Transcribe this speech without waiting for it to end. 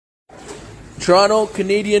Toronto,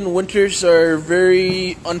 Canadian winters are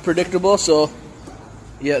very unpredictable, so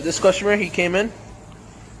yeah, this customer, he came in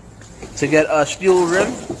to get a steel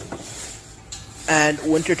rim and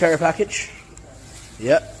winter tire package.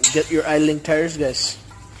 Yeah, get your idling tires, guys.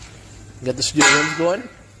 Get the steel rims going.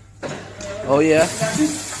 Oh yeah,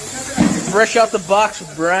 fresh out the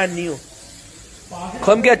box, brand new.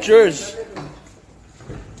 Come get yours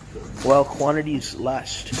while quantities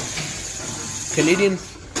last. Canadian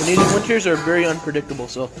winters are very unpredictable,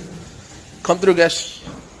 so come through, guys.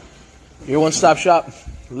 Your one-stop shop,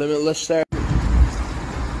 Limitless Tire.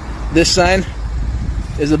 This sign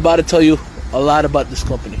is about to tell you a lot about this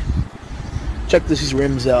company. Check these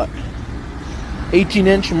rims out.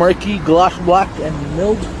 18-inch marquee gloss black and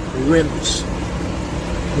milled rims.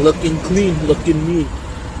 Looking clean, looking neat.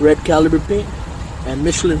 Red caliber paint and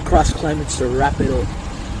Michelin cross climates to wrap it up.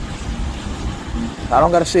 I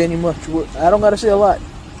don't gotta say any much. I don't gotta say a lot.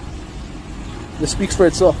 This speaks for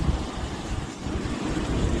itself.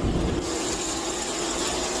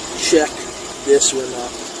 Check this one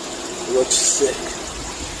out. Looks sick.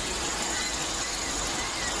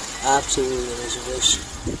 Absolutely amazing.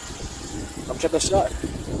 Come check us out.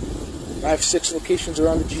 I have 6 locations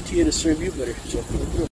around the GTA to serve you better. So